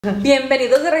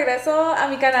Bienvenidos de regreso a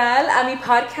mi canal, a mi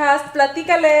podcast,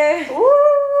 PlaticAle.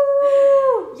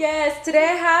 Yes, today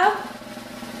I have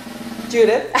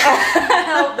Judith.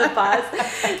 the boss.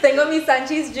 Tengo mis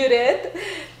Sanchis, Judith.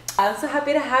 I'm so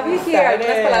happy to have you here.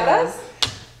 ¿Algunas palabras?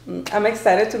 I'm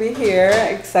excited to be here,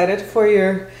 excited for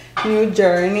your new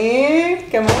journey.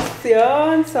 Qué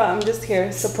emoción. So I'm just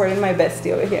here supporting my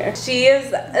bestie over here. She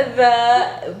is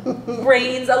the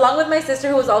brains, along with my sister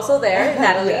who was also there,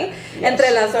 Natalie. Yeah. Entre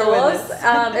las dos,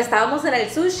 witness. estábamos en el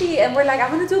sushi and we're like, I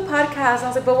want to do a podcast. And I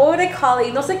was like, but what would I call it?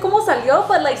 Y no sé cómo salió,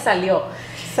 but like salió.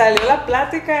 Salió la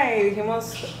plática y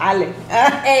dijimos, Ale.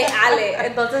 Hey, Ale.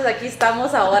 Entonces aquí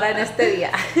estamos ahora en este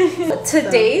día.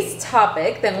 Today's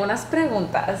topic, tengo unas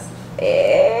preguntas.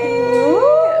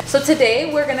 So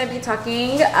today we're going to be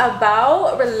talking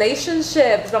about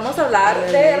relationships. Vamos a hablar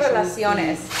de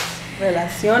relaciones.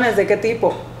 ¿Relaciones de qué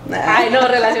tipo? Ay, no,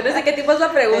 relaciones de qué tipo es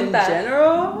la pregunta. In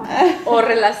general? O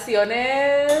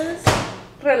relaciones.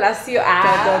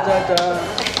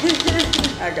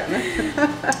 Acá, ¿no?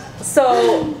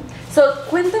 So,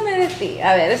 cuéntame de ti.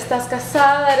 A ver, ¿estás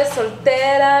casada? ¿Eres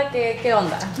soltera? ¿Qué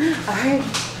onda? Ay,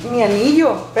 mi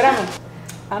anillo. Espérame.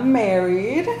 I'm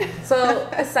married. So,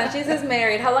 Sanchez is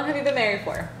married. How long have you been married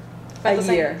for? A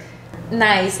year.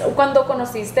 Nice. Cuando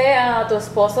conociste a tu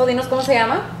esposo, dinos cómo se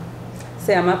llama.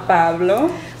 Se llama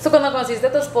Pablo. So, cuando conociste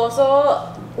a tu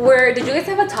esposo, did you guys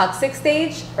have a toxic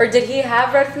stage? Or did he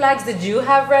have red flags? Did you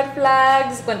have red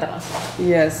flags? Cuéntanos.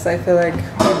 Yes, I feel like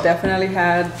we definitely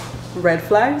had red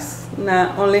flags.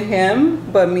 Not only him,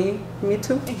 but me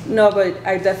too. No, but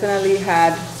I definitely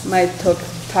had my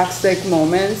toxic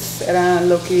moments. Era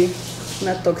low-key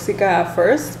una tóxica at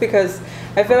first because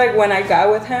I feel like when I got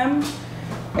with him,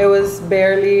 it was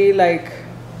barely like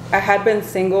I had been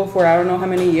single for I don't know how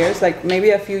many years, like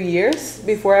maybe a few years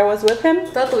before I was with him.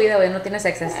 Toda tu vida, güey, no tienes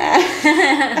exes.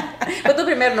 Fue tu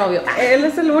primer novio. Él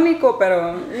es el único,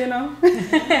 pero, you know.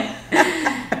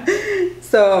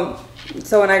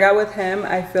 So when I got with him,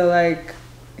 I feel like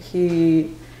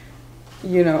he,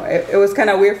 you know, it was kind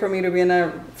of weird for me to be in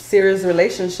a serious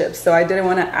relationship. So I didn't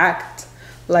want to act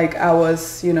like I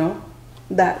was, you know,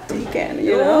 that taken,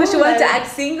 you know. She wanted to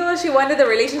act single. She wanted the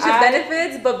relationship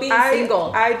benefits, but being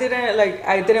single. I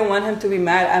didn't want him to be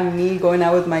mad at me going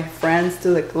out with my friends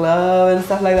to the club and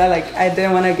stuff like that. Like, I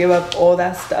didn't want to give up all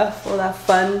that stuff, all that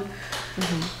fun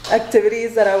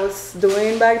activities that I was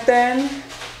doing back then.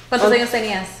 ¿Cuántos años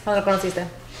tenías cuando lo conociste?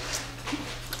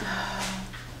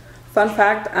 Fun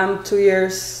fact, I'm 2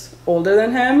 years older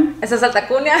than him. ¿Esa es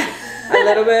altacunia? A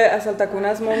little bit as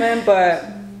altacuna's moment, but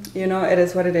you know, it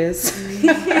is what it is.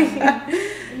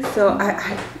 So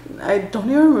I don't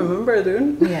even remember,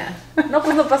 dude. Yeah. No,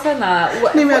 pues no pasa nada.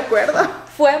 Ni me acuerdo.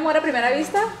 ¿Fue amor a primera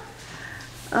vista?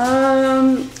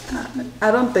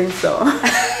 I don't think so.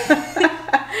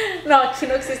 No, aquí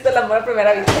no existe el amor a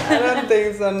primera vista. I don't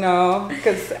think so, no.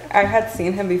 Because I had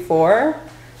seen him before.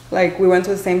 Like, we went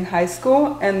to the same high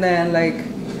school, and then, like,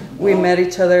 we met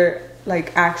each other,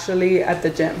 like, actually at the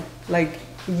gym. Like,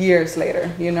 years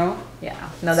later, you know? Yeah.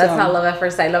 No, that's not love at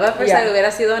first sight. Love at first sight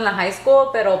hubiera sido en la high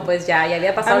school, pero pues ya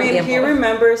había pasado el tiempo. He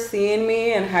remembers seeing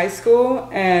me in high school,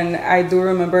 and I do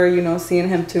remember, you know, seeing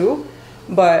him too.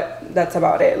 But that's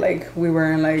about it. Like, we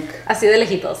weren't like... Así de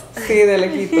lejitos. Sí, de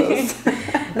lejitos.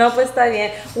 No, pues está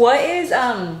bien. What is,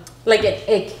 like, an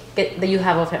ick that you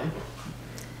have of him?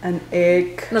 An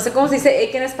ick. No sé cómo se dice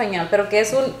ick en español, pero ¿qué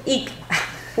es un ick?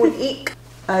 Un ick.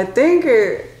 I think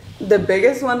the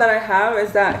biggest one that I have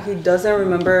is that he doesn't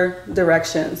remember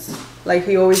directions. Like,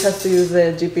 he always has to use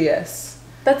the GPS.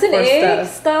 That's an ick.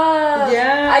 Stop.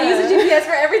 Yeah. I use a GPS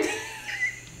for everything.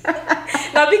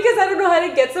 Not because I don't know how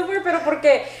to get somewhere, pero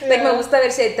porque like me gusta ver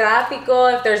si hay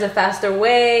tráfico, if there's a faster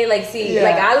way, like si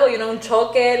like algo, you know, un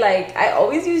choque, like I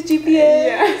always use GPS.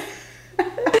 Yeah.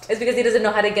 It's because he doesn't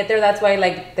know how to get there. That's why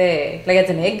like it's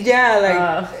an egg. Yeah,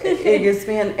 like it gives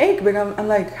me an ache because I'm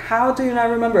like, how do you not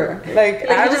remember? Like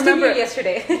I just remember here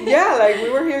yesterday. Yeah, like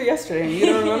we were here yesterday. You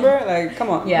don't remember? Like, come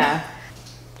on. Yeah.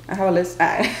 I have a list.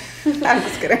 I'm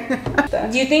just kidding.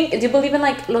 Do you believe in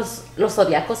like los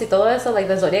zodiacos y todo eso, like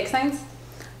the zodiac signs?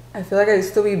 I feel like I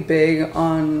used to be big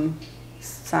on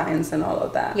signs and all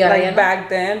of that. Yeah, like back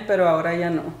then, pero ahora ya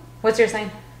no. What's your sign?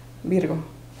 Virgo.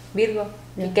 Virgo.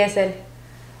 Yeah. ¿Y qué es él?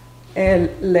 El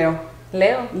Leo.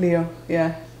 Leo,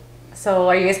 yeah. So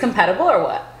are you guys compatible or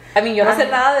what? I mean, yo no sé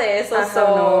nada de eso,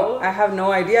 I have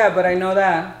no idea, but I know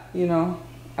that, you know,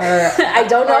 I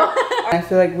don't know. I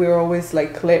feel like we were always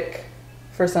like click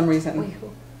for some reason.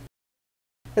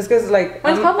 It's because like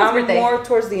When's Pablo's birthday? more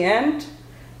towards the end.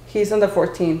 He's on the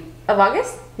 14th. Of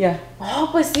August? Yeah. Oh,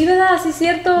 pues sí, ¿verdad? Sí,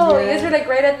 cierto. Yeah. You guys were like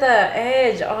right at the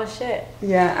edge. Oh, shit.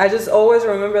 Yeah, I just always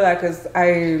remember that because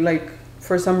I, like,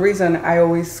 for some reason, I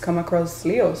always come across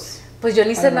Leos. Pues yo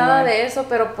ni sé nada de eso,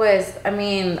 pero pues, I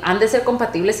mean, han de ser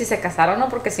compatibles si se casaron, ¿no?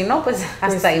 Porque si no, pues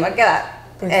hasta ahí va a quedar.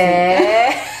 Pues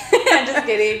I'm just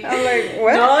kidding. I'm like,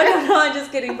 what? No, I'm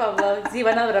just kidding, Pablo. Sí,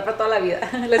 van a durar para toda la vida.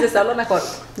 Les deseo lo mejor.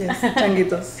 Yes,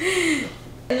 changuitos.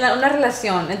 Una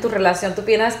relación, en tu relación, ¿tú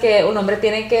piensas que un hombre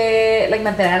tiene que like,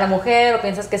 mantener a la mujer o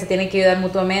piensas que se tienen que ayudar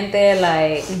mutuamente,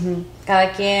 like,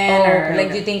 cada quien, or like,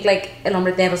 do you think like el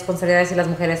hombre tiene responsabilidades y las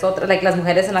mujeres otras, like las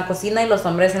mujeres en la cocina y los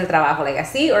hombres en el trabajo, like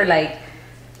así, or like?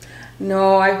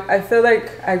 No, I feel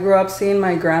like I grew up seeing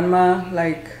my grandma,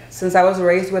 like, since I was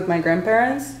raised with my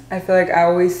grandparents, I feel like I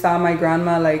always saw my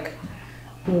grandma like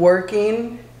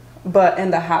working, but in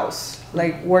the house,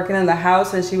 like working in the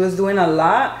house, and she was doing a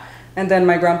lot. And then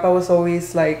my grandpa was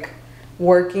always like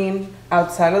working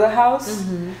outside of the house.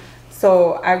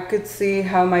 So I could see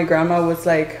how my grandma was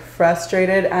like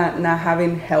frustrated at not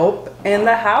having help in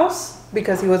the house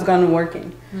because he was gone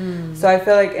working. So I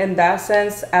feel like in that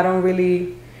sense, I don't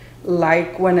really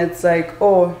like when it's like,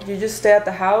 oh, you just stay at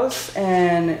the house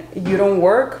and you don't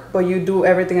work, but you do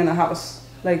everything in the house.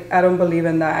 Like, I don't believe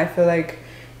in that. I feel like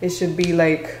it should be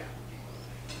like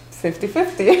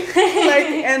 50-50.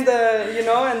 Like, and the, you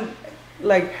know, and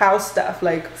like house stuff,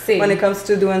 like when it comes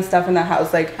to doing stuff in the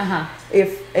house, like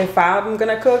if I'm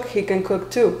gonna cook, he can cook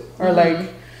too, or like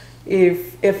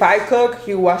if I cook,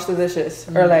 you wash the dishes,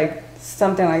 or like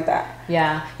something like that.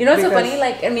 Yeah, you know what's so funny,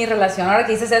 like en mi relación, ahora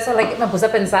que dices eso, like me puse a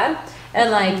pensar, and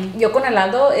like yo con el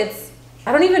Aldo, it's,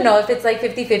 I don't even know if it's like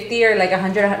 50-50 or like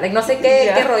 100, like no sé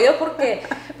qué rollo, porque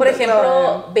por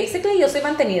ejemplo, basically yo soy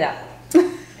mantenida.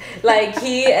 Like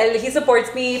he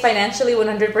supports me financially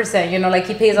 100%, you know, like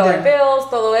he pays all our bills,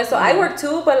 todo eso. I work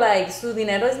too, but like su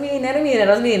dinero es mi dinero y mi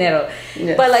dinero es mi dinero.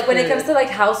 Yes, but like when it comes to like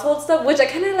household stuff, which I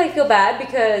kind of like feel bad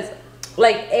because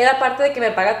like era parte de que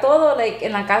me paga todo, like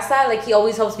en la casa, like he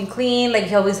always helps me clean, like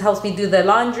he always helps me do the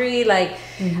laundry, like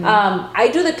I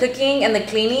do the cooking and the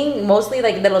cleaning mostly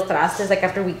like de los trastes, like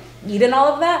after we eat and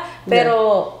all of that,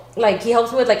 pero like he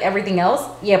helps me with like everything else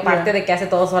y aparte de que hace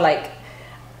todo, so like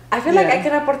I feel like I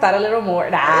can aportar a little more.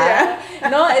 No,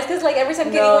 es que es like every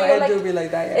time que digo yo, like, do be like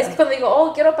that, es que cuando digo,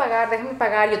 oh, quiero pagar, déjame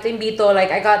pagar, yo te invito,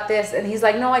 like, I got this, and he's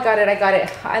like, no, I got it.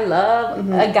 I love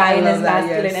a guy in his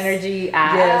masculine energy.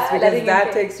 Yes, because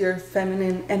that takes your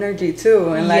feminine energy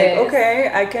too, and like, okay,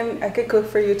 I can cook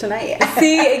for you tonight.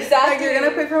 See, exactly. Like, you're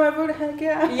gonna pay for my food? Heck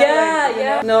yeah. Yeah, like,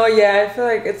 yeah. No, I feel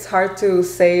like it's hard to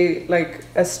say like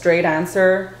a straight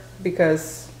answer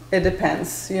because it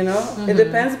depends, you know? It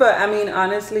depends, but I mean,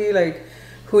 honestly, like,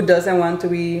 who doesn't want to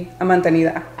be a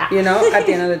mantenida, you know, at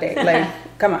the end of the day? Like,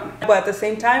 come on. But at the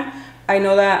same time, I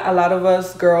know that a lot of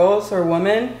us girls or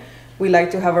women, we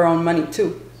like to have our own money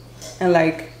too. And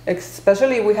like,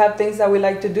 especially we have things that we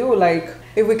like to do. Like,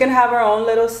 if we can have our own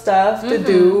little stuff to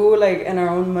do, like, and our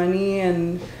own money,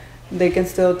 and they can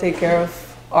still take care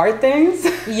of our things.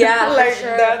 Yeah, like, for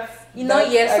sure. That's, you know,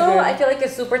 y eso, I feel like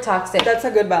it's super toxic. That's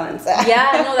a good balance.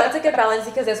 Yeah, no, that's a good balance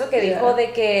because eso que dijo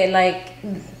de que, like,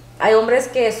 hay hombres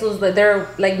que they're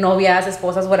like novias,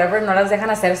 esposas, whatever, no las dejan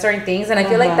hacer certain things, and I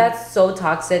feel like that's so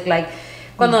toxic. Like,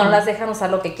 cuando no las dejan usar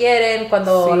lo que quieren,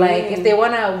 cuando, like, if they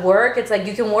want to work, it's like,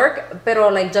 you can work, pero,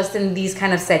 like, just in these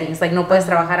kind of settings. Like, no puedes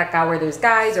trabajar acá where there's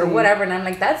guys or whatever, and I'm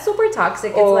like, that's super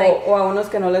toxic. It's like... O a unos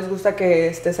que no les gusta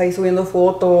que estés ahí subiendo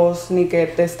fotos, ni que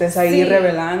te estés ahí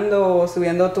revelando, o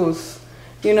subiendo tus,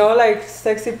 you know, like,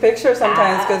 sexy pictures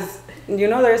sometimes, because, you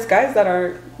know, there's guys that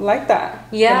are like that.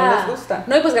 Yeah. Que no les gusta.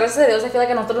 No, y pues gracias a Dios, I feel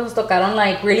like a nosotros nos tocaron,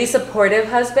 like, really supportive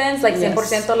husbands, like,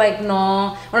 100%, like,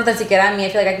 no, bueno, tan siquiera a mí, I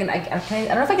feel like I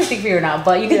don't know if I can speak for you or not,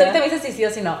 but you can ahorita me dices si sí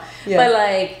o si no. But,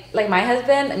 like my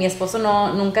husband, mi esposo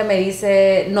nunca me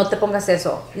dice, no te pongas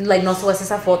eso, like, no subas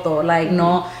esa foto, like,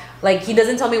 no, like, he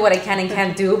doesn't tell me what I can and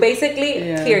can't do, basically,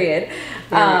 period.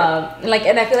 Like,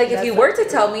 and I feel like if he were to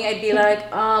tell me, I'd be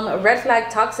like, red flag,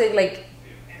 toxic, like,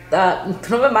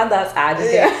 tú no me mandas,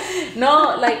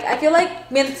 no, like, I feel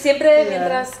like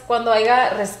mientras cuando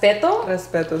haya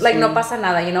respeto, like, no pasa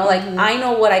nada, you know, like, I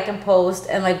know what I can post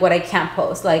and, like, what I can't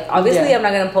post, like, obviously I'm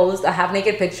not gonna post a half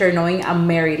naked picture knowing I'm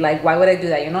married, like, why would I do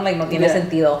that, you know, like, no tiene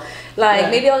sentido, like,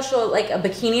 maybe I'll show, like, a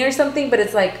bikini or something, but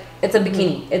it's like, it's a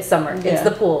bikini, it's summer, it's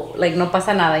the pool, like, no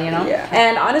pasa nada, you know,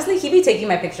 and honestly, he be taking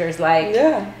my pictures, like,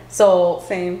 so,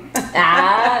 same, so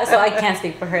I can't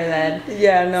speak for her then.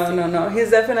 No, he's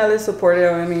definitely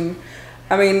supportive.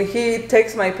 I mean, he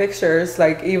takes my pictures,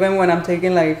 like, even when I'm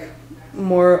taking, like,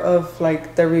 more of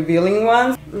like the revealing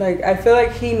ones. Like I feel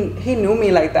like he knew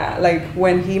me like that. Like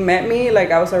when he met me,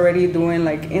 like I was already doing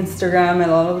like Instagram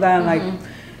and all of that. And, like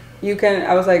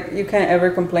I was like, you can't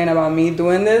ever complain about me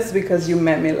doing this because you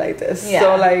met me like this. Yeah.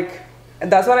 So like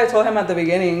that's what I told him at the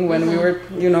beginning when we were,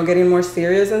 you know, getting more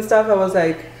serious and stuff. I was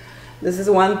like, this is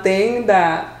one thing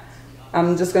that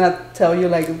I'm just gonna tell you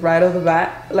like right off the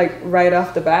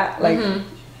bat, like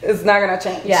it's not gonna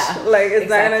change. Yeah, like it's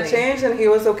not gonna change, and he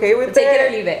was okay with it. Take it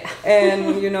or leave it.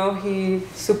 And you know, he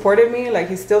supported me, like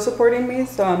he's still supporting me.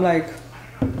 So I'm like,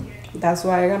 that's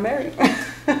why I got married.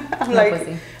 I'm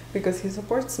like, because he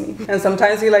supports me. And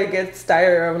sometimes he like gets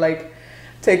tired of like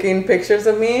taking pictures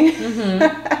of me.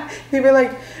 He'd be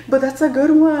like, but that's a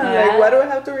good one. Like, why do I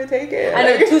have to retake it? I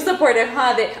know, too supportive,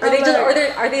 huh?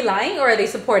 Are they lying or are they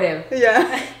supportive?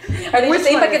 Yeah. Are they just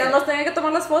saying para que no nos tengan que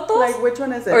tomar las fotos? Like, which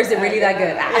one is it? Or is it really that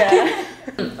good? Yeah.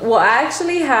 Well, I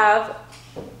actually have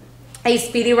a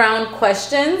speedy round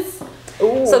questions.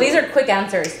 Ooh. So these are quick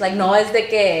answers. Like, no es de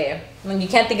que you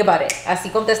can't think about it.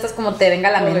 Así contestas como te venga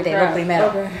a la mente, lo primero.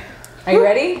 Okay. Are you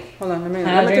ready? Hold on, let me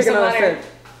take another sip.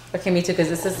 Okay, me too, because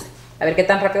this is... A ver qué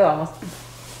tan rápido vamos.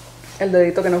 El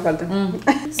dedito que nos falta.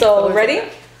 So, ready?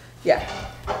 Yeah.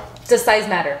 Does size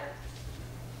matter?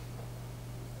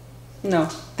 No.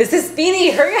 This is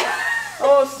speedy, hurry up.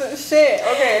 Oh, shit,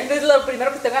 okay. This is lo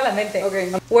primero que tengo a la mente.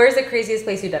 Okay. Where's the craziest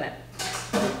place you've done it?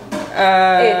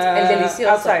 El delicioso.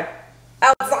 Outside.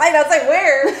 Outside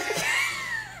where?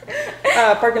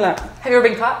 Parking lot. Have you ever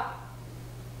been caught?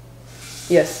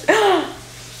 Yes.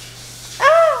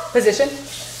 Position?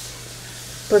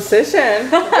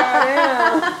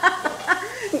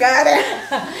 Got it.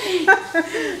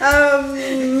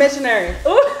 Missionary. I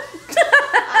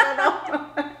don't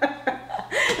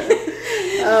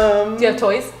know. Do you have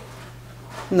toys?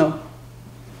 No.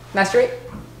 Masturbate?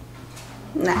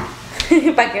 Nah.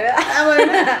 ¿Para qué?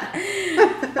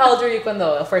 How old were you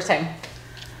cuando first time?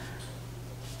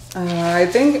 I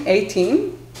think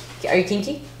 18. Are you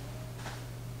kinky?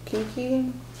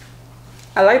 Kinky?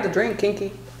 I like the drink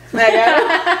kinky. So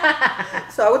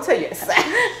I would say yes.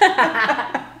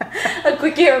 A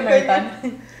quickie or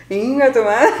marathon? Inga tu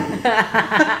madre.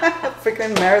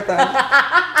 Freaking marathon.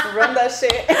 Run that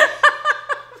shit.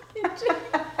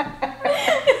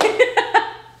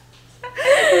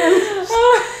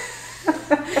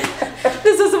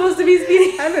 This was supposed to be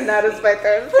speedy. I did not expect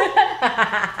her.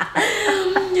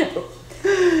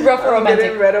 Rough or romantic?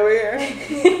 Getting red over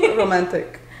here.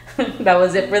 Romantic. That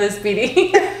was it for the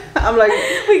speedy. I'm like,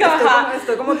 we got hot.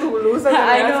 Estoy como tu blusa.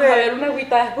 I know, a ver, una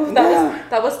agüita.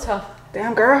 That was tough.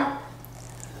 Damn, girl.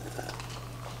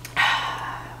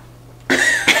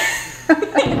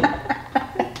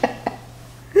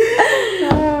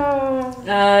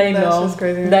 I know. That's just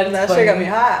crazy. That shit got me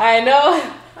hot. I know.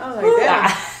 I'm like, damn.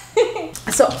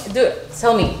 So, dude,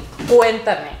 tell me.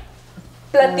 Cuéntame.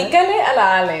 Platícale a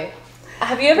la Ale.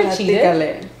 Have you ever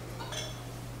cheated?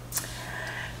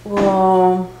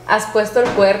 Well, ¿Has puesto el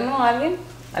cuerno a alguien?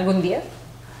 ¿Algún día?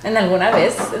 ¿En alguna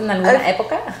vez? ¿En alguna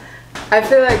época? I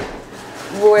feel like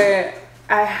where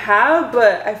I have,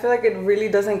 but I feel like it really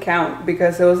doesn't count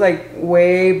because it was like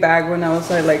way back when I was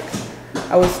like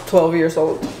I was 12 years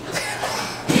old.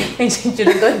 And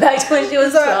Judith going back to when she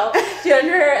was 12. She had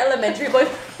her elementary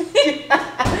boyfriend.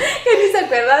 Que ni se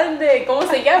acuerdan de cómo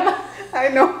se llama. Ay,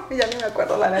 no, ya ni me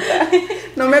acuerdo, la neta.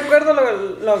 No me acuerdo,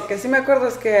 lo que sí me acuerdo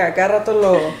es que a cada rato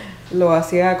lo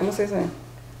hacía, ¿cómo se dice?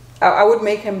 I would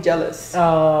make him jealous.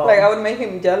 Oh. Like, I would make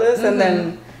him jealous, and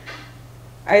then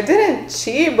I didn't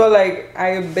cheat, but, like,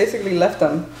 I basically left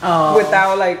him. Oh.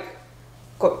 Without, like,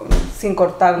 sin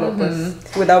cortarlo, pues,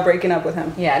 without breaking up with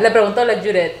him. Yeah, le pregunto a la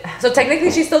Judith. So,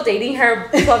 technically, she's still dating her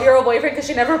 12-year-old boyfriend because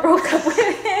she never broke up with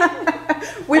him.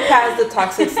 We passed the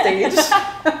toxic stage.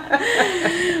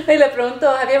 Hey, le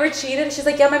pregunto, have you ever cheated? She's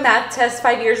like, yeah, my math test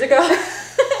 5 years ago.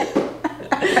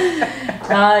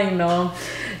 I know.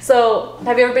 So,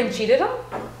 have you ever been cheated on?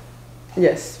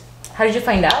 Yes. How did you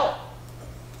find out?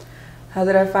 How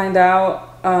did I find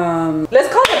out? Let's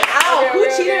call it out. Who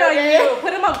cheated on you?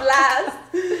 Put him on blast.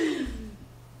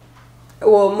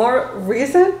 Well, more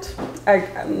recent.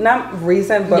 Not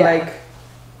recent, but like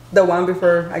the one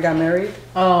before I got married.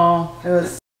 Oh. It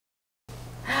was.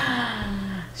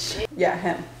 Yeah,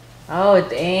 him. Oh,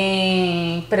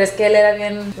 dang. Pero es que él era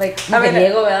bien, like,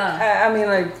 mujeriego, ¿verdad? I mean,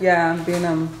 like, yeah, being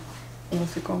a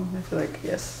músico, I feel like,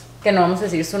 yes. Que no vamos a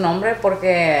decir su nombre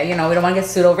porque, you know, we don't want to get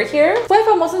sued over here. Fue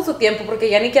famoso en su tiempo porque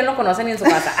ya ni quien lo conoce ni en su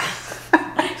casa.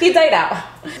 He died out.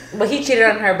 But he cheated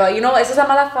on her. But, you know, esa es la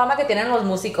mala fama que tienen los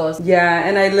músicos. Yeah,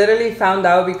 and I literally found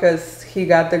out because he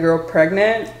got the girl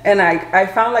pregnant, and I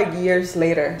found like years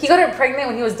later. He got her pregnant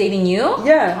when he was dating you?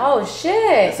 Yeah. Oh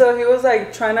shit. So he was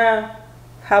like trying to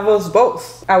have us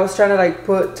both. I was trying to like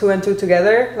put 2 and 2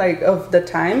 together, like of the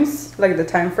times, like the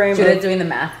time frame. Judith doing the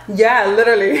math. Yeah,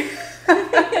 literally.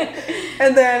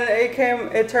 And then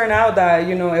it turned out that,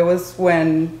 you know, it was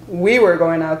when we were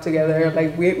going out together,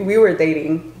 like we were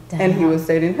dating. Damn. And he was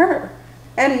dating her,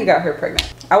 and he got her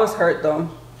pregnant. I was hurt though.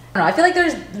 I feel like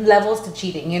there's levels to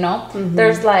cheating, you know?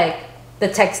 There's like the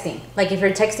texting, like if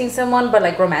you're texting someone but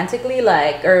like romantically,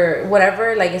 like, or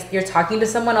whatever, like if you're talking to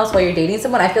someone else while you're dating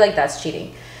someone, I feel like that's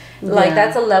cheating. Like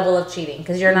that's a level of cheating,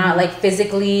 because you're not like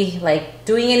physically like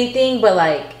doing anything, but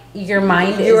like your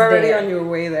mind is you're already there. On your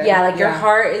way there. Yeah, like your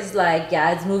heart is like,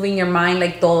 yeah, it's moving your mind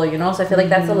like todo, you know? So I feel like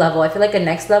that's a level. I feel like the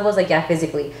next level is like, yeah,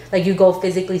 physically. Like you go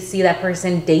physically see that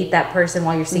person, date that person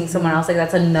while you're seeing someone else. Like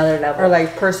that's another level. Or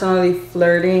like personally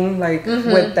flirting like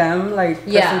with them, like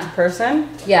person to person.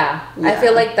 Yeah. I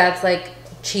feel like that's like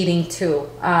cheating too.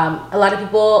 A lot of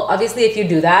people, obviously if you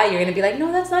do that, you're gonna be like, no,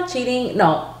 that's not cheating.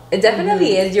 No, it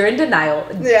definitely is. You're in denial.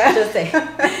 Yeah. Just say.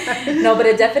 No, but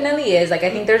it definitely is. Like I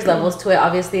think there's levels to it.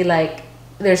 Obviously, like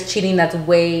there's cheating that's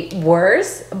way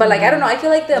worse. But like I don't know. I feel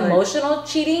like the emotional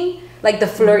cheating, like the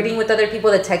flirting with other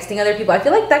people, the texting other people, I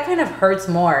feel like that kind of hurts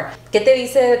more. ¿Qué te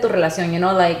dice de tu relación? You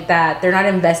know, like that they're not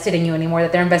invested in you anymore,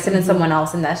 that they're invested in someone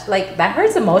else, and that's like that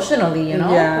hurts emotionally, you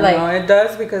know? Yeah, like, no, it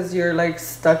does, because you're like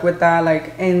stuck with that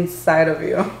like inside of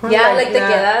you. Yeah, like te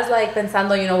quedas like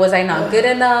pensando, you know, was I not good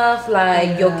enough?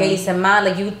 Like yo que hice mal?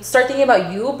 Like you start thinking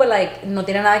about you, but like no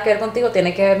tiene nada que ver contigo,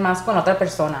 tiene que ver más con otra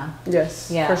persona.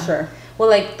 Yes, yeah, for sure. Well,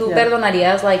 like tú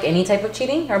perdonarías like any type of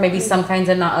cheating, or maybe some kinds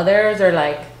and not others, or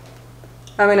like.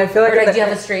 I mean, I feel like, do you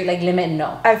have a straight like limit?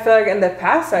 No. I feel like in the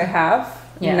past I have.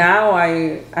 Yeah. Now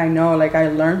I know, like I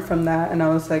learned from that, and I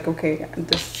was like, okay,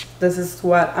 this is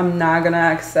what I'm not gonna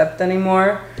accept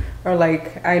anymore. Or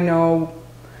like I know,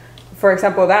 for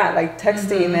example, that like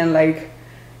texting and like,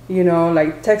 you know,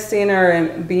 like texting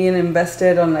or being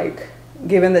invested on like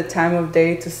giving the time of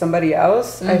day to somebody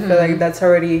else. I feel like that's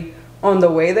already on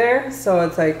the way there. So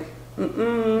it's like,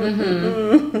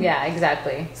 yeah,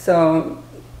 exactly. So.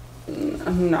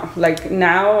 No, like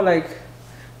now, like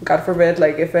God forbid,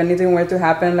 like if anything were to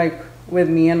happen like with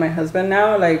me and my husband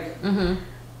now, like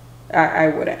I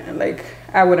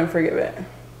wouldn't forgive it.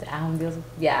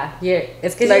 Yeah,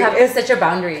 it's because like, you have such a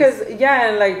boundary. Because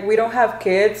and like we don't have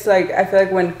kids. Like I feel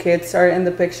like when kids are in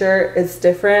the picture, it's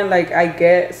different. Like I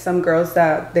get some girls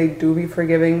that they do be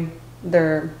forgiving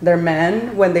their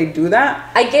men when they do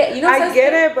that. I get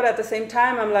it, but at the same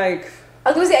time, I'm like. I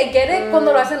was gonna say, I get it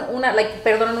cuando lo hacen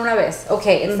perdonan una vez.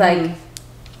 Okay, it's like,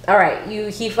 all right,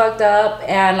 he fucked up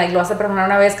and like lo hace perdonar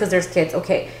una vez because there's kids.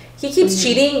 Okay, he keeps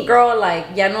cheating, girl. Like,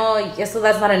 so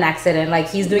that's not an accident. Like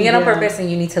he's doing it on purpose,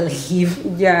 and you need to leave.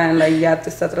 Yeah, and like ya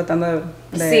te está tratando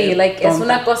de sí, like tonta. Es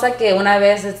una cosa que una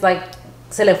vez it's like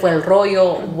se le fue el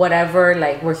rollo, whatever.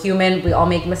 Like we're human, we all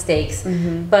make mistakes.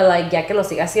 But like ya que lo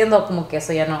siga haciendo, como que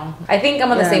eso ya no. I think I'm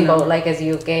on the same boat like as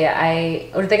you. Okay,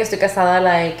 ahorita que estoy casada,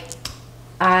 like.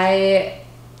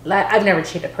 I've never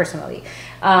cheated personally.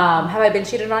 Have I been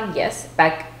cheated on? Yes.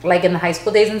 Back like in the high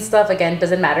school days and stuff, again,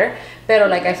 doesn't matter. Pero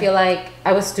like I feel like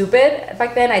I was stupid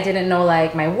back then. I didn't know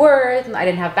like my worth. I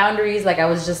didn't have boundaries. Like I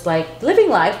was just like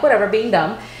living life, whatever, being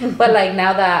dumb. But like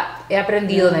now that he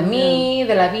aprendido de mí,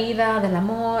 de la vida, del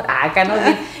amor. Acá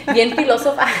no, bien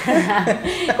filósofa.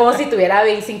 Como si tuviera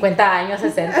 50 años,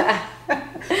 60.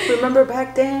 Remember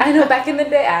back then? I know, back in the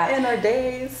day. In our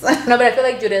days. No, but I feel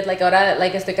like Judith, like ahora,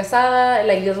 like estoy casada,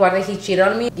 like Dios guarde, he cheated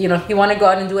on me. You know, if you want to go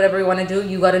out and do whatever you want to do,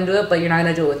 you go out and do it, but you're not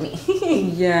going to do it with me.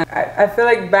 Yeah, I feel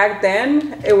like back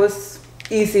then, it was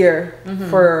easier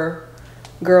for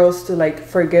girls to like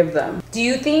forgive them. Do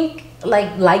you think,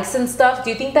 like likes and stuff,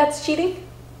 do you think that's cheating?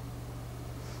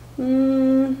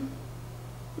 Nah.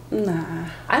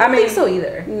 I don't think so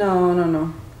either.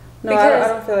 No. No, I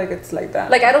don't feel like it's like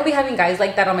that. Like, I don't be having guys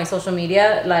like that on my social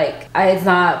media. Like, it's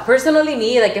not personally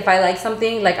me. Like, if I like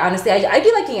something, like, honestly, I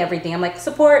be liking everything. I'm like,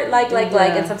 support, like.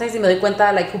 And sometimes me doy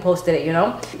cuenta, like, who posted it, you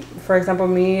know? For example,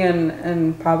 me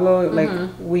and Pablo, like,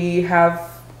 we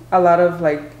have a lot of,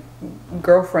 like,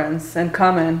 girlfriends in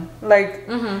common. Like,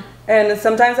 and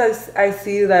sometimes I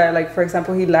see that, like, for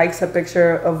example, he likes a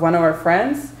picture of one of our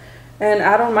friends. And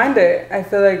I don't mind it. I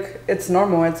feel like it's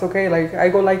normal. It's okay. Like, I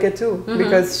go like it too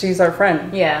because she's our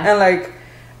friend. Yeah. And like,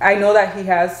 I know that he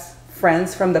has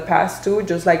friends from the past too,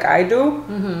 just like I do.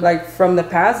 Like from the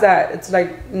past, that it's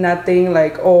like nothing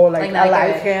like, oh, like I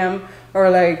like him or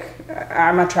like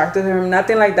I'm attracted to him.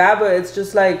 Nothing like that. But it's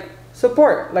just like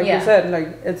support. Like you said, like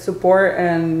it's support,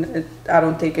 and I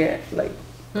don't take it like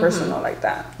personal like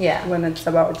that. Yeah. When it's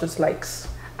about just likes.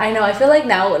 I know. I feel like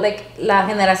now, like la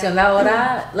generación de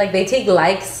ahora, like they take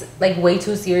likes like way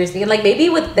too seriously, and like maybe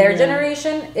with their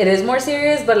generation it is more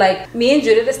serious. But like me and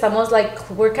Judith, estamos like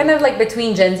we're kind of like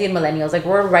between Gen Z and millennials. Like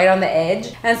we're right on the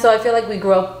edge, and so I feel like we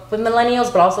grew up with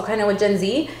millennials, but also kind of with Gen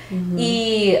Z.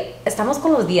 Y estamos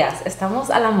con los días,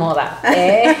 estamos a la moda.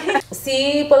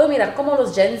 Sí, puedo mirar como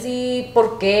los Gen Z,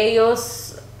 porque ellos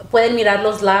pueden mirar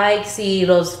los likes y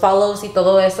los follows y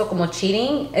todo eso como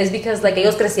cheating, es because like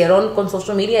ellos crecieron con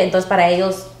social media, entonces para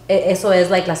ellos eso es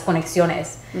like las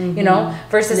conexiones, you know,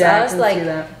 versus us, like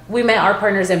we met our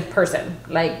partners in person,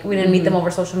 like we didn't meet them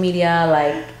over social media,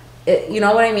 like you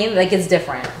know what I mean, like it's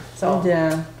different. So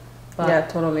yeah,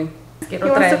 totally. He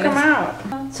wants to come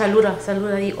out.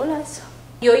 Saluda y hola.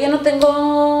 Yo ya no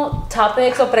tengo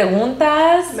topics o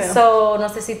preguntas, so no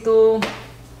sé si tú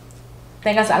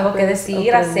tengas algo que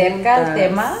decir acerca del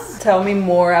tema. Tell me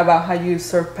more about how you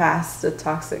surpassed the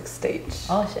toxic stage.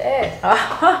 Oh shit.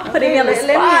 Putting me on the spot.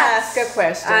 Let me ask a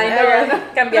question. I know.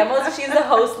 Cambiamos. She's the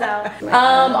host now.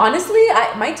 Honestly,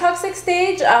 my toxic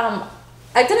stage,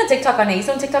 I've done a TikTok on it. Hice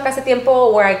un TikTok hace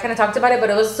tiempo where I kind of talked about it, but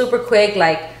it was super quick,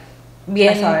 like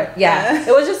bien. I saw it. Yeah.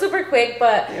 It was just super quick,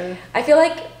 but I feel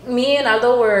like me and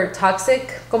Aldo were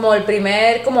toxic como el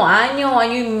primer año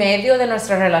y medio de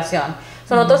nuestra relación.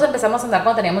 So nosotros empezamos a andar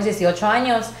cuando teníamos 18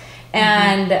 años,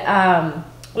 and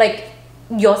like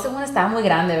yo según estaba muy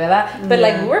grande, ¿verdad? But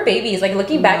like we were babies. Like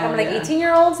looking back, I'm like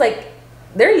 18-year-olds, like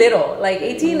they're little. Like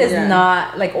 18 is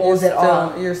not like old at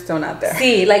all. You're still not there.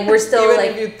 Sí, like we're still even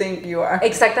like if you think you are.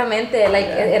 Exactamente. Like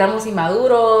éramos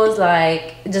inmaduros.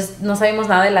 Like just no sabíamos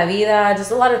nada de la vida.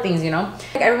 Just a lot of things, you know.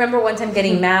 Like, I remember one time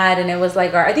getting mad, and it was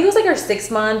like I think it was like our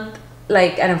 6-month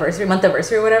like month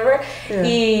anniversary or whatever,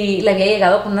 y le había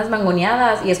llegado con unas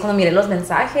mangoneadas, y es cuando miré los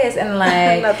mensajes, and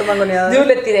like dude,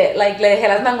 le dejé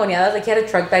las mangoneadas, like he had a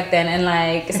truck back then, and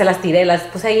like se las tiré, las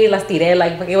puse ahí y las tiré,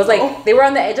 like it was like they were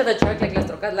on the edge of the truck, like las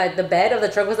trocas, like the bed of the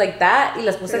truck was like that, y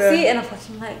las puse así, and I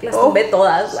fucking like las tumbé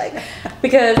todas, like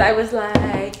because I was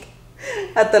like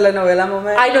a telenovela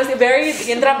moment. I know,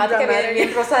 bien dramática,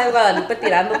 bien Rosa de Guadalupe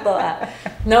tirando toda.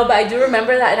 No, but I do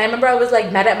remember that, and I remember I was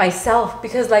like mad at myself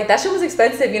because like that shit was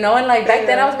expensive, you know, and like back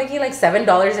then I was making like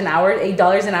 $7 an hour,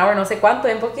 $8 an hour, no sé cuánto,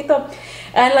 en poquito,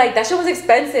 and like that shit was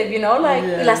expensive, you know, like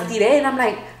y las tiré, and I'm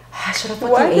like, I should have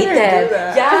fucking ate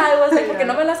them. Yeah, I was like, porque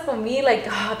no me las comí, like,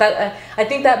 I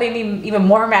think that made me even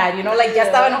more mad, you know, like ya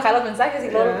estaba enojada los mensajes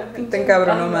y luego te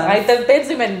encabronó más. Ahí te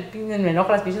pienso y me enojo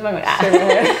las pinches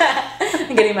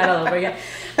getting mad all over again.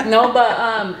 No, but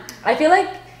I feel like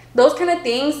those kind of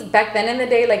things back then in the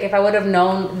day, like if I would have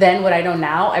known then what I know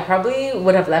now, I probably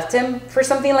would have left him for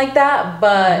something like that.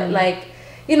 But like,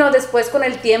 you know, después con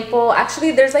el tiempo,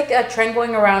 actually there's like a trend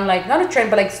going around, like not a trend,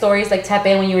 but like stories like tap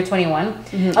in when you were 21.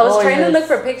 I was trying to look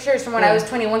for pictures from when I was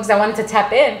 21 because I wanted to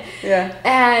tap in. Yeah.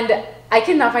 And I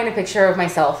could not find a picture of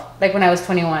myself like when I was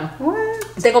 21. What?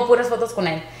 Tengo puras fotos con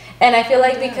él. And I feel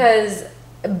like because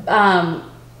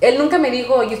él nunca me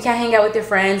dijo you can't hang out with your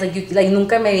friends, like you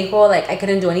nunca me dijo like I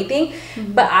couldn't do anything,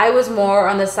 but I was more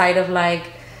on the side of like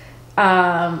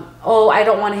oh, I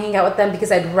don't want to hang out with them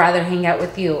because I'd rather hang out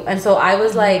with you. And so I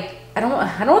was like, I don't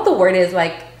know what the word is,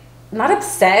 like not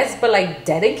obsessed, but like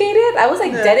dedicated. I was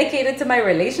like dedicated to my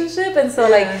relationship, and so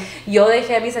like yo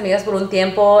dejé a mis amigas por un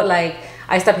tiempo, like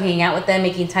I stopped hanging out with them,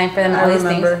 making time for them, all these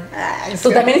things.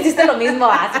 Tú también hiciste lo mismo,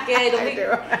 así que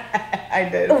I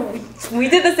did. We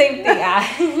did the same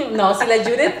thing. No, si la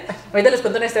Judith, ahorita les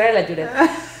cuento una historia de la Judith.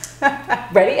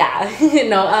 Ready?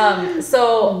 No.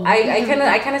 So I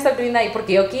kind of stopped doing that porque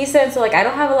yo quise, and so like I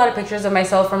don't have a lot of pictures of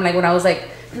myself from like when I was like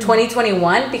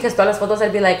 2021, because todas las fotos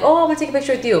I'd be like, oh, I want to take a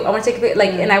picture with you. I want to take a picture,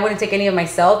 like, and I wouldn't take any of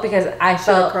myself because I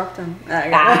felt cropped them.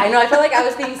 I know. I felt like I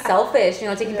was being selfish, you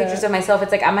know, taking pictures of myself.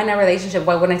 It's like I'm in a relationship.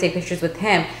 Why wouldn't I take pictures with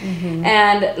him?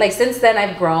 And like since then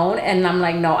I've grown, and I'm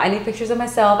like, no, I need pictures of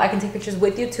myself. I can take pictures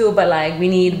with you too, but like we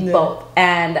need both.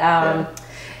 And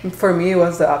for me, it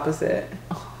was the opposite.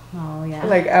 Oh yeah.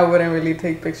 Like I wouldn't really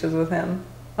take pictures with him.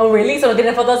 Oh really? So no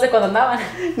tienen fotos de cuando andaban?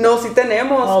 No, sí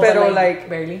tenemos, pero like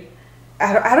barely.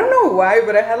 I don't know why,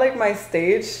 but I had like my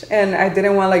stage, and I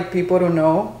didn't want like people to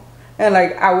know, and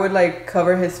like I would like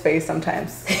cover his face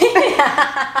sometimes.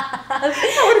 I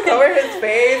would cover his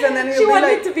face, and then he'd she be wanted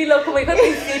like, to be loco, muy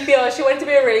principio. She wanted to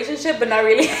be in a relationship, but not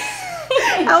really.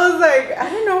 I was like, I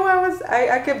don't know.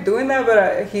 I kept doing that,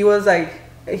 but he was like,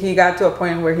 he got to a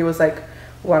point where he was like,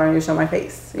 why don't you show my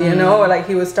face? You know, like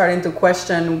he was starting to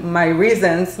question my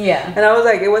reasons. Yeah. And I was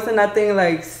like, it wasn't nothing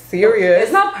like serious.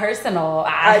 It's not personal.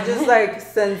 I just like,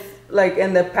 since like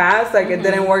in the past, like it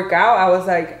didn't work out, I was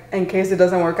like, in case it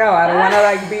doesn't work out, I don't want to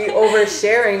like be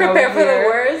oversharing. Prepare for the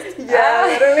worst. Yeah,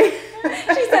 literally.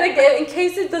 She said again, in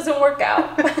case it doesn't work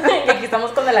out. Y aquí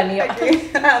estamos con el anillo.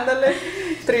 Ándale.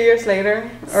 3 years later.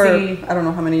 Or Sí. I don't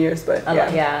know how many years, but yeah.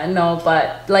 Yeah, no,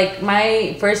 but like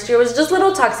my first year was just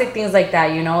little toxic things like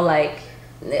that, you know, like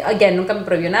again, nunca me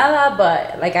prohibió nada,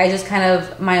 but like I just kind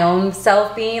of my own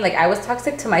self being like I was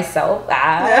toxic to myself.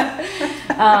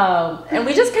 And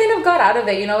we just kind of got out of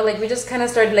it, you know, like we just kind of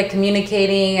started like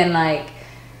communicating and like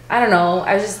I don't know.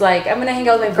 I was just like, I'm gonna hang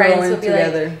out with my friends. He'll be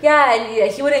together. Like, yeah,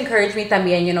 and he would encourage me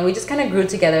también. You know, we just kind of grew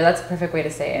together. That's a perfect way to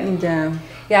say it. Yeah.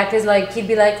 Yeah, cause like he'd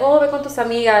be like, oh, ve con tus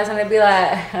amigas, and I'd be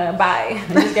like, bye.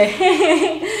 I'm just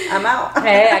kidding. I'm out.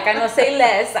 Acá no say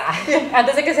less.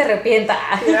 Antes de que se arrepienta.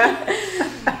 Yeah.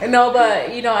 No,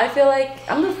 but you know, I feel like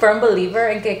I'm a firm believer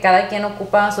in que cada quien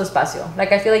ocupa su espacio.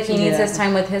 Like I feel like he needs his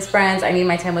time with his friends. I need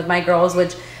my time with my girls,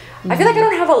 which. I feel like I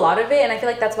don't have a lot of it, and I feel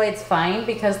like that's why it's fine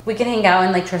because we can hang out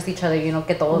and like trust each other, you know,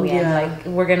 que todo bien. Like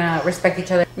we're gonna respect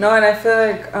each other. No, and I feel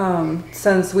like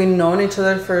since we've known each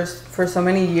other for so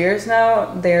many years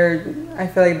now, I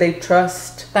feel like they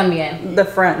trust También. the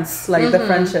friends, like the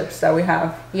friendships that we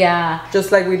have. Yeah.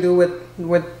 Just like we do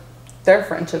with their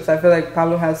friendships. I feel like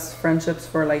Pablo has friendships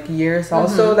for like years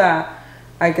also that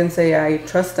I can say I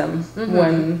trust him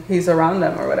when he's around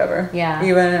them or whatever. Yeah.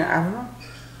 Even, I don't know.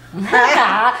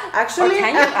 Actually,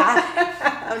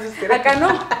 I'm just kidding. Acá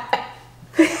no.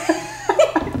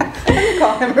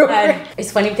 Call him real quick.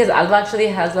 It's funny because Alba actually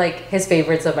has like his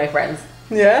favorites of my friends.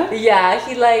 Yeah? Yeah,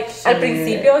 he like, al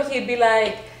principio he'd be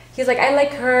like, he's like, I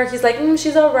like her. He's like,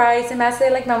 she's alright. Se me hace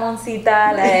like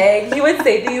mamoncita. Like, he would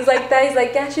say things like that. He's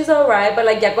like, yeah, she's alright. But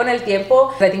like, ya con el tiempo,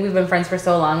 I think we've been friends for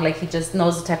so long. Like, he just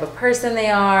knows the type of person they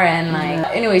are. And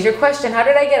like, anyways, your question, how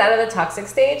did I get out of the toxic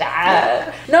stage?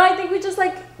 No, I think we just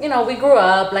like, you know, we grew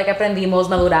up, like, aprendimos,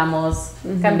 maduramos,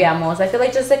 cambiamos. I feel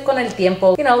like just like con el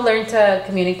tiempo, you know, learn to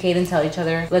communicate and tell each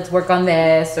other, let's work on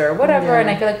this or whatever. And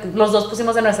I feel like los dos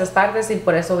pusimos de nuestras partes y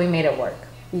por eso we made it work.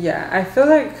 Yeah, I feel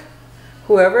like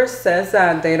whoever says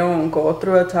that they don't go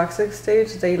through a toxic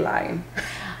stage, they lie.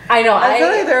 I know. I feel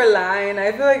like they're lying.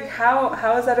 I feel like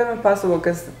how is that even possible?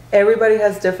 Because everybody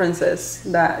has differences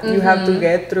that you have to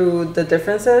get through the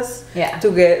differences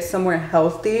to get somewhere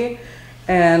healthy.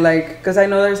 And like, because I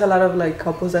know there's a lot of like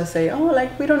couples that say, oh,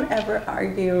 like we don't ever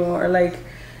argue, or like,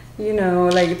 you know,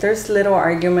 like there's little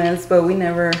arguments, but we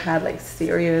never had like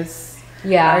serious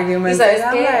arguments. And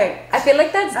I'm like, I feel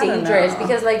like that's dangerous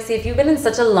because like, see, if you've been in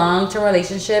such a long-term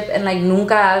relationship and like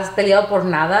nunca has peleado por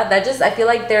nada, that just, I feel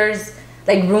like there's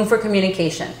like room for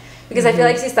communication. Because I feel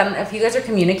like if you guys are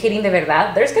communicating de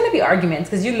verdad, there's going to be arguments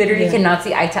because you literally cannot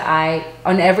see eye to eye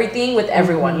on everything with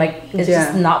everyone. Like, it's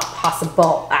just not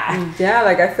possible. Yeah,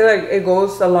 like I feel like it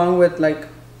goes along with like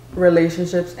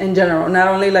relationships in general, not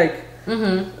only like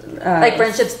like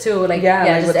friendships too, like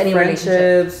like just any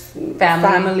friendships,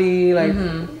 family, like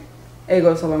it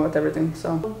goes along with everything.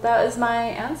 So that is my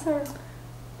answer.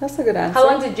 That's a good answer. How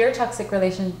long did your toxic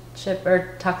relationship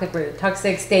or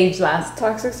toxic stage last?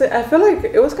 Toxic stage, I feel like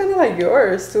it was kind of like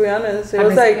yours, to be honest. It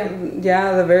was like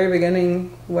the very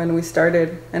beginning when we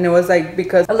started, and it was like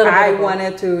because I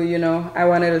wanted to, you know, I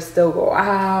wanted to still go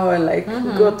out and like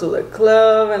go to the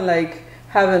club and like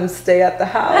have him stay at the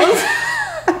house.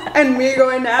 And me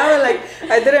going out, and like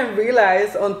I didn't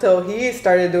realize until he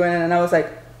started doing it, and I was like,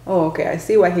 oh, okay, I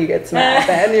see why he gets mad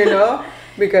then, you know,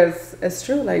 because it's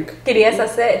true, like querías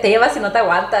hacer, te llevas y no te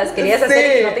aguantas, querías hacer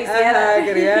y que no te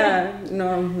hiciera.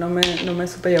 No me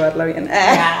supe llevarla bien.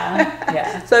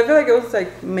 So I feel like it was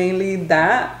like mainly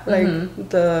that, like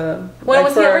when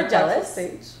was he ever jealous?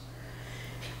 Stage.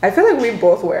 I feel like we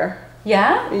both were.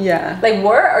 Yeah, like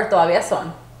were or todavía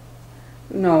son?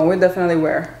 No, we definitely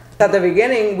were. At the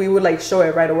beginning, we would like show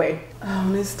it right away.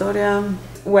 Una historia.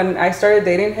 When I started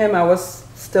dating him, I was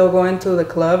still going to the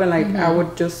club, and like I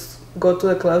would just go to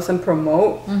the clubs and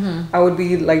promote. I would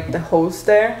be like the host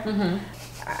there.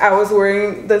 I was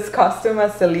wearing this costume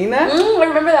as Selena. I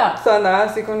remember that. So andaba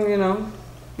así con, you know,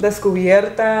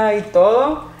 descubierta y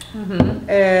todo.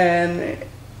 And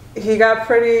he got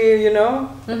pretty, you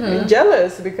know,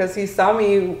 jealous because he saw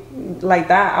me like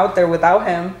that out there without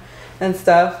him and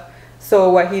stuff.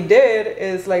 So what he did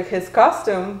is like his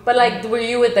costume. But like, were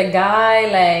you with the guy,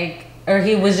 like, or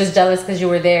he was just jealous because you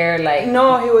were there, like?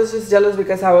 No, he was just jealous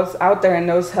because I was out there and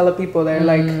there was hella people there.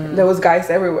 Like there was guys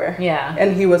everywhere. Yeah.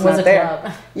 And he was not there.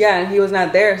 Club. Yeah, and he was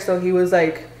not there, so he was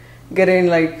like getting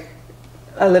like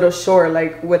a little short,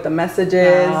 like with the messages,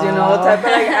 you know, type of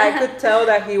like I could tell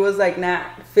that he was like not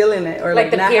feeling it or like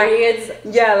the not periods.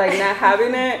 Like not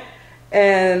having it.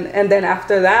 And then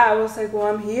after that, I was like, well,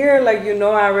 I'm here. Like, you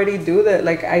know, I already do that.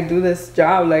 Like, I do this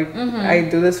job. Like, I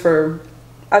do this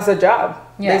as a job.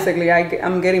 Basically,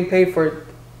 I'm getting paid for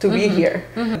to be here.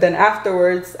 Then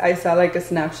afterwards, I saw like a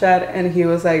Snapchat and he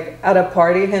was like at a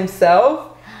party himself.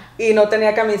 Y no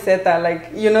tenía camiseta,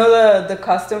 like, you know the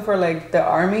costume for like the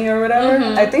army or whatever?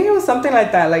 I think it was something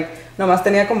like that, like, nomás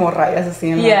tenía como rayas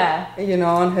así en you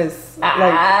know, on his, like,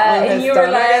 on and his you were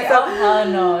stomach like, and stuff. oh, hell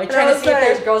no. You're trying to see if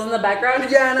there's girls in the background?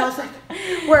 Yeah, and I was like,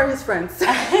 where are his friends?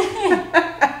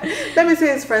 Let me see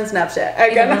his friend's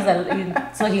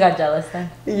Snapchat. So he got jealous then?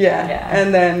 Yeah.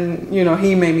 And then, you know,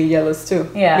 he made me jealous too.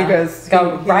 Yeah. Because he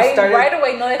right started,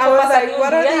 away. No, I was like,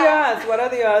 what are the odds? What are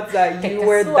the odds that you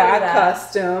wear that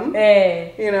costume?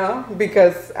 Hey. You know,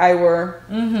 because I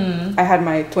had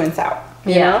my twins out.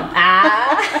 You know?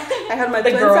 I had my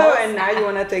twins girls. out and now you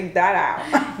want to take that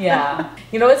out. Yeah.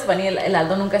 You know what's funny? El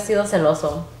Aldo nunca ha sido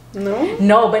celoso. No?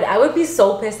 No, but I would be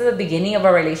so pissed at the beginning of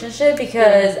a relationship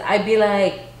because I'd be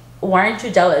like, why aren't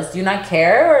you jealous? Do you not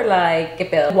care? Or like,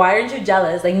 ¿qué pedo? Why aren't you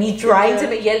jealous? Like, me trying to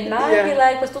be, y él nada, I'd be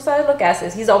like, pues tú sabes lo que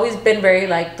haces. He's always been very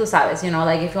like, tú sabes, you know,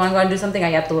 like, if you want to go and do something,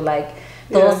 allá tú, like,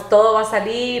 todo va a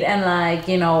salir, and like,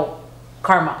 you know,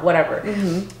 karma, whatever.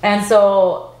 And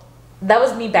so, that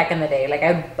was me back in the day. Like,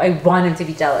 I wanted to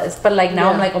be jealous. But like,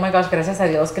 now I'm like, oh my gosh, gracias a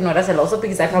Dios que no era celoso,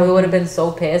 because I probably would have been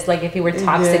so pissed, like, if he were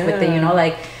toxic with it, you know,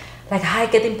 like, ay,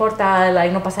 ¿qué te importa?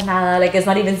 Like, no pasa nada. Like, it's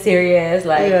not even serious.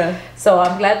 Like, so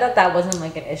I'm glad that wasn't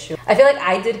like an issue. I feel like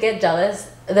I did get jealous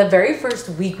the very first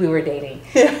week we were dating.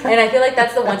 And I feel like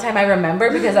that's the one time I remember,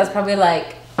 because that's probably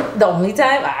like the only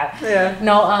time.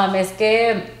 No, es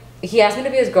que he asked me to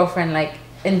be his girlfriend like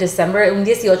in December, un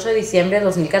 18 de diciembre de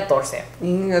 2014.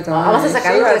 Vamos a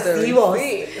sacar los recibos.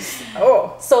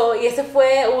 So, y ese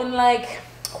fue un like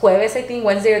jueves, I think,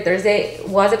 Wednesday or Thursday.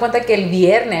 Was de cuenta que el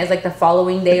viernes, like the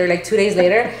following day or like 2 days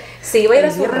later, se iba a ir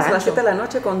a su rancho. A las 7 de la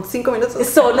noche con 5 minutos.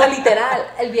 So, no, literal.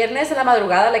 El viernes en la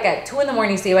madrugada, like at 2 in the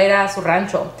morning, se iba a ir a su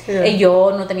rancho. Y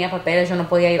yo no tenía papeles, yo no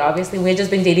podía ir, obviously. We had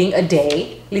just been dating a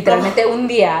day. Literalmente un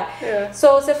día.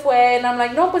 So, se fue, and I'm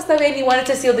like, no, pues está bien. He wanted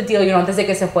to seal the deal, you know, antes de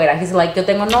que se fuera. He's like, yo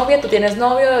tengo novia, tú tienes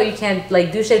novio, you can't,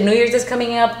 like, do shit. New Year's is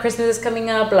coming up, Christmas is coming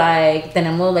up, like,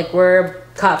 tenemos, like, we're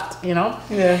cuffed, you know?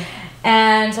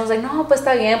 And so I was like, no, pues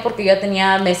está bien, porque yo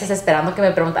tenía meses esperando que me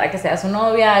preguntara que sea su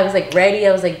novia. I was like ready,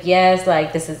 I was like, yes,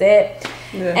 like this is it.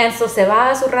 And so se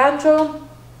va a su rancho,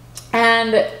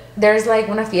 and there's like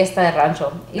una fiesta de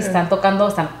rancho, y están tocando,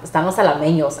 están los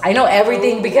alameños. I know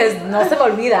everything because no se me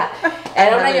olvida.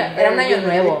 Era un año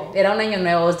nuevo,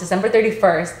 it was December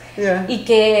 31st. Y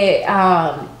que,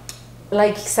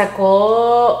 like,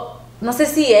 sacó, no sé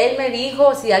si él me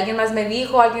dijo, si alguien más me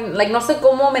dijo, alguien, like, no sé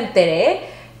cómo me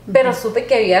enteré, pero supe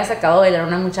que había sacado a bailar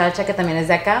una muchacha que también es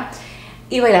de acá,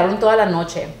 y bailaron toda la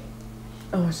noche.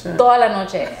 Toda la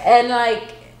noche. And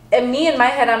like, and me in my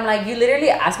head, I'm like, you literally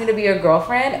asked me to be your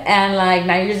girlfriend, and like,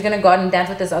 now you're just gonna go out and dance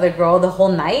with this other girl the whole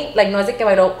night. Like, no es de que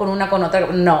bailó con una, con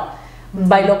otra, no.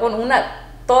 Bailó con una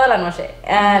toda la noche,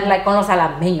 and like, con los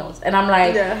alameños. And I'm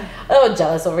like, oh,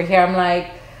 jealous over here. I'm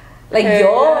like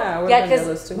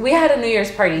because we had a New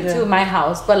Year's party too in my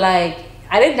house, but like,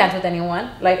 I didn't dance with anyone.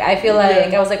 Like, I feel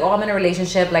like I was like, oh, I'm in a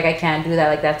relationship, like I can't do that,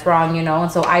 like that's wrong, you know. And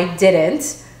so I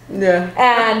didn't.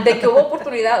 And de que hubo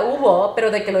oportunidad, hubo, pero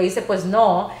de que lo hice, pues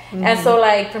no. And so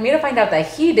like, for me to find out that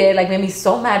he did, like, made me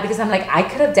so mad, because I'm like, I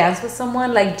could have danced with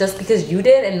someone like just because you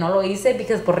did, and no lo hice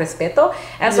because por respeto.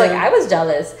 And so like, I was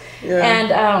jealous. And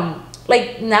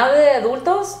like, now de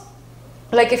adultos,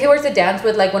 like, if he were to dance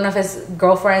with like one of his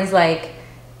girlfriends, like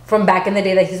from back in the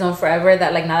day that he's known forever,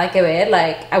 that like nada que ver,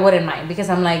 like I wouldn't mind, because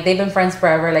I'm like, they've been friends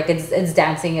forever, like it's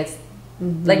dancing, it's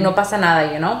like no pasa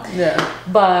nada, you know.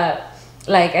 But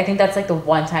like, I think that's like the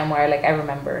one time where like I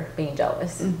remember being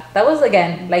jealous. That was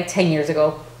again like 10 years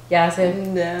ago. Ya hace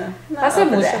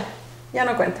mucho. Ya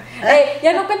no cuenta.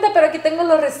 Ya no cuenta, pero aquí tengo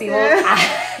los recibos.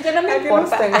 Ya no me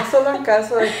importa. Aquí los tengo solo en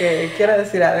caso de que quiera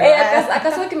decir algo.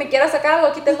 ¿Acaso de que me quiera sacar algo?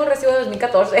 Aquí tengo el recibo de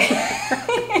 2014.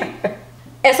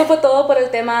 Eso fue todo por el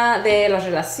tema de las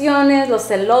relaciones, los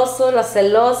celosos, las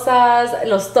celosas,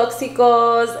 los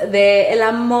tóxicos, del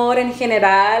amor en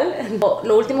general.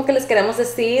 Lo último que les queremos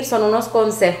decir son unos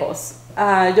consejos.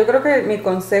 Yo creo que mi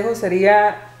consejo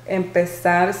sería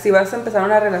empezar, si vas a empezar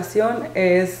una relación,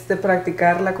 es de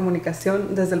practicar la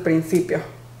comunicación desde el principio.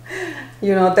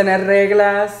 Tener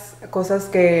reglas, cosas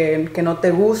que no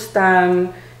te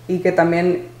gustan, y que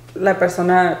también la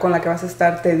persona con la que vas a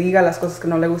estar te diga las cosas que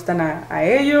no le gustan a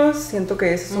ellos. Siento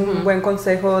que ese es un buen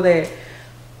consejo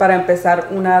para empezar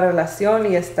una relación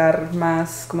y estar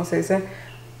más, ¿cómo se dice?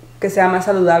 Que sea más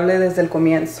saludable desde el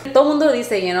comienzo. Todo el mundo lo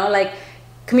dice, like,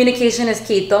 communication is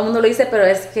key. Todo el mundo lo dice, pero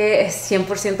es que es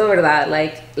 100% verdad.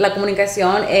 Like, la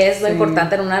comunicación es lo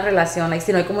importante en una relación. Like,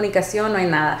 si no hay comunicación, no hay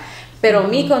nada. Pero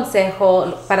mi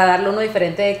consejo, para darle uno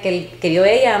diferente que dio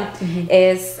ella,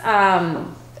 es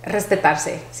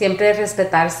respetarse. Siempre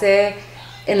respetarse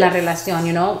en la relación,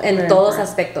 en todos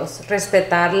aspectos.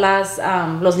 Respetar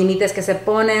los límites que se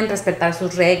ponen, respetar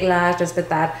sus reglas,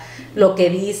 respetar lo que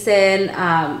dicen,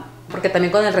 porque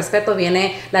también con el respeto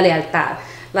viene la lealtad.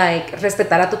 Like,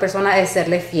 respetar a tu persona es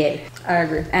serle fiel. I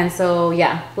agree. And so,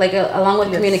 yeah, like, along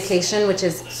with communication, which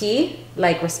is key,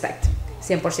 like, respect.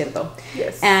 100%.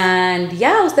 Yes. And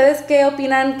yeah, ¿ustedes qué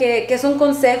opinan? ¿Qué es un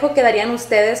consejo que darían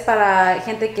ustedes para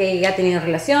gente que ya ha tenido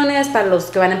relaciones, para los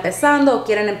que van empezando o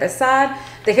quieren empezar?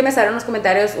 Déjenme saber en los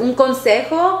comentarios un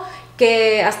consejo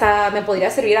que hasta me podría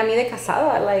servir a mí de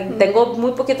casada. Like, tengo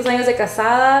muy poquitos años de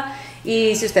casada.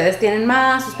 Y si ustedes tienen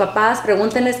más, sus papás,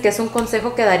 pregúntenles qué es un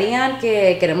consejo que darían,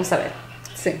 que queremos saber.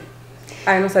 Sí.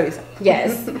 Ahí nos avisa.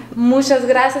 Yes. Muchas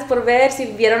gracias por ver. Si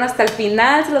vieron hasta el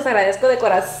final, se los agradezco de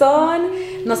corazón.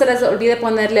 No se les olvide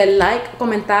ponerle like,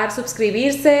 comentar,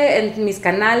 suscribirse en mis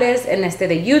canales, en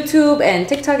de YouTube, en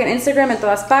TikTok, en Instagram, en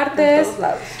todas partes. En todos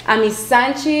lados. A mis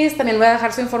Sanchis también voy a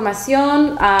dejar su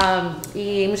información.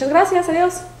 Y muchas gracias.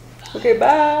 Adiós. Ok,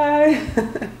 bye.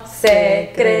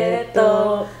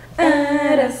 Secreto.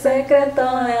 Eres secreto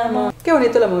de amor. Qué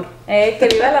bonito el amor. Que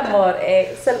viva el amor.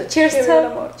 Cheers que to viva el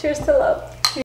amor. Cheers to love.